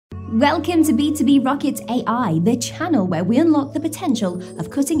Welcome to B2B Rocket AI, the channel where we unlock the potential of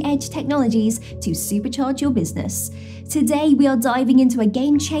cutting-edge technologies to supercharge your business. Today, we are diving into a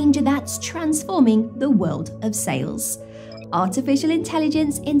game changer that's transforming the world of sales: artificial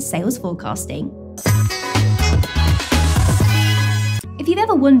intelligence in sales forecasting. If you've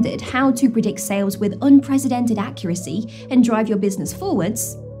ever wondered how to predict sales with unprecedented accuracy and drive your business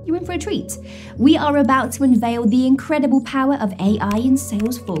forwards, you're in for a treat. We are about to unveil the incredible power of AI in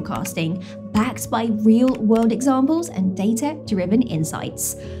sales forecasting, backed by real-world examples and data-driven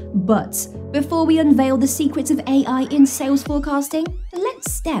insights. But before we unveil the secrets of AI in sales forecasting,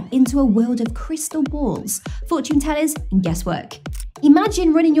 let's step into a world of crystal balls, fortune tellers, and guesswork.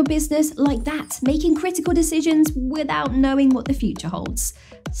 Imagine running your business like that, making critical decisions without knowing what the future holds.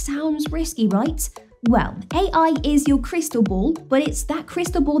 Sounds risky, right? Well, AI is your crystal ball, but it's that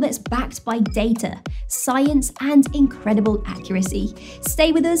crystal ball that's backed by data, science, and incredible accuracy.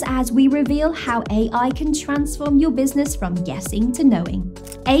 Stay with us as we reveal how AI can transform your business from guessing to knowing.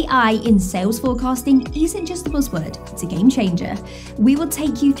 AI in sales forecasting isn't just a buzzword, it's a game changer. We will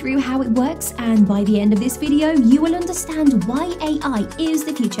take you through how it works, and by the end of this video, you will understand why AI is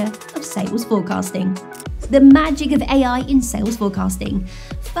the future of sales forecasting. The magic of AI in sales forecasting.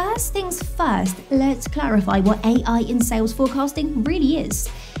 First things first, let's clarify what AI in sales forecasting really is.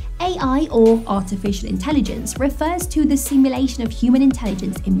 AI, or artificial intelligence, refers to the simulation of human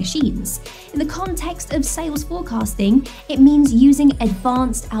intelligence in machines. In the context of sales forecasting, it means using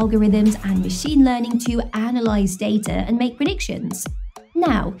advanced algorithms and machine learning to analyze data and make predictions.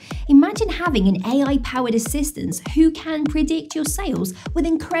 Now, imagine having an AI-powered assistant who can predict your sales with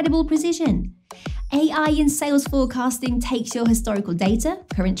incredible precision. AI in sales forecasting takes your historical data,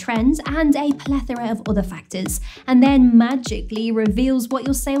 current trends, and a plethora of other factors, and then magically reveals what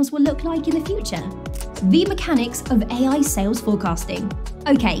your sales will look like in the future. The mechanics of AI sales forecasting.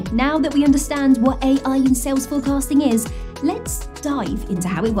 Okay, now that we understand what AI in sales forecasting is, let's dive into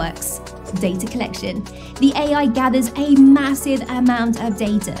how it works. Data collection. The AI gathers a massive amount of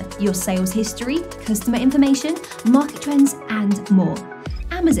data: your sales history, customer information, market trends, and more.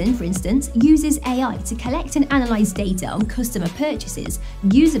 Amazon, for instance, uses AI to collect and analyze data on customer purchases,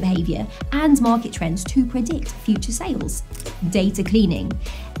 user behavior, and market trends to predict future sales. Data cleaning.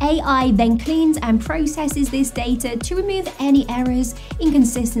 AI then cleans and processes this data to remove any errors,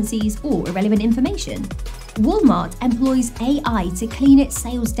 inconsistencies, or irrelevant information. Walmart employs AI to clean its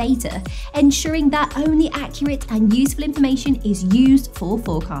sales data, ensuring that only accurate and useful information is used for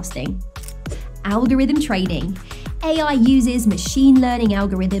forecasting. Algorithm training. AI uses machine learning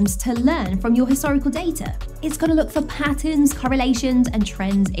algorithms to learn from your historical data. It's going to look for patterns, correlations, and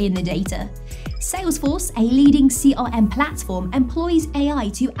trends in the data. Salesforce, a leading CRM platform, employs AI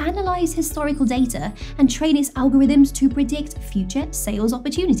to analyze historical data and train its algorithms to predict future sales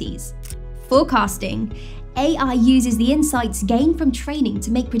opportunities. Forecasting. AI uses the insights gained from training to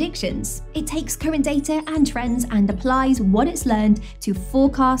make predictions. It takes current data and trends and applies what it's learned to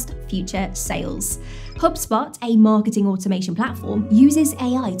forecast future sales. HubSpot, a marketing automation platform, uses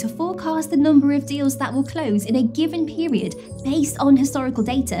AI to forecast the number of deals that will close in a given period based on historical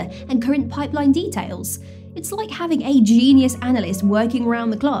data and current pipeline details. It's like having a genius analyst working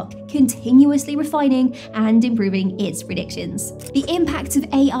around the clock, continuously refining and improving its predictions. The impact of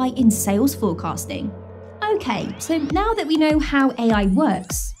AI in sales forecasting. Okay, so now that we know how AI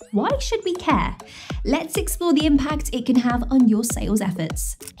works, why should we care? Let's explore the impact it can have on your sales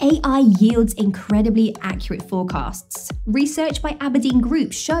efforts. AI yields incredibly accurate forecasts. Research by Aberdeen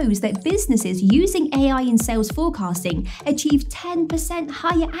Group shows that businesses using AI in sales forecasting achieve 10%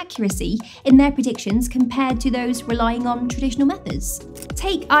 higher accuracy in their predictions compared to those relying on traditional methods.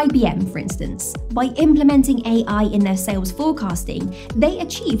 Take IBM, for instance. By implementing AI in their sales forecasting, they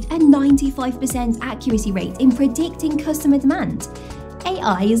achieved a 95% accuracy rate in predicting customer demand.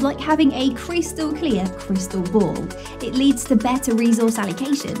 AI is like having a crystal clear crystal ball. It leads to better resource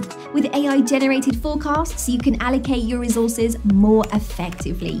allocation. With AI-generated forecasts, you can allocate your resources more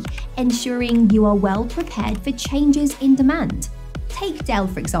effectively, ensuring you are well prepared for changes in demand. Take Dell,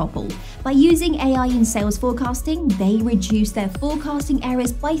 for example. By using AI in sales forecasting, they reduced their forecasting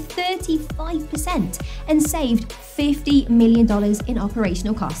errors by 35% and saved $50 million in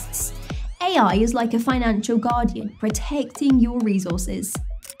operational costs. AI is like a financial guardian, protecting your resources.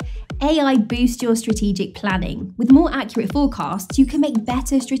 AI boosts your strategic planning. With more accurate forecasts, you can make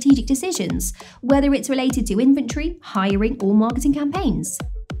better strategic decisions, whether it's related to inventory, hiring, or marketing campaigns.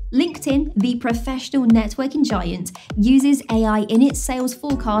 LinkedIn, the professional networking giant, uses AI in its sales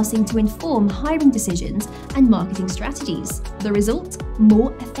forecasting to inform hiring decisions and marketing strategies. The result?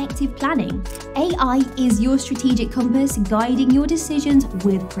 More effective planning. AI is your strategic compass, guiding your decisions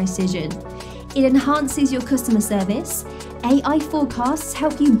with precision. It enhances your customer service. AI forecasts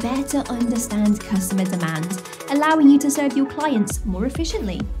help you better understand customer demand, allowing you to serve your clients more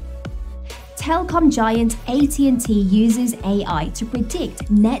efficiently. Telecom giant AT&T uses AI to predict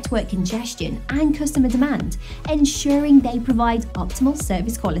network congestion and customer demand, ensuring they provide optimal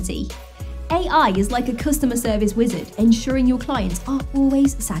service quality. AI is like a customer service wizard, ensuring your clients are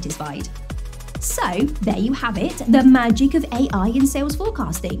always satisfied. So, there you have it, the magic of AI in sales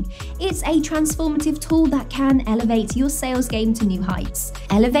forecasting. It's a transformative tool that can elevate your sales game to new heights.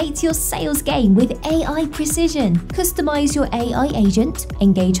 Elevate your sales game with AI precision. Customize your AI agent,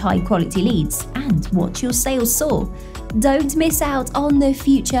 engage high-quality leads, and watch your sales soar. Don't miss out on the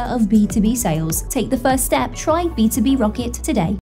future of B2B sales. Take the first step, try B2B Rocket today.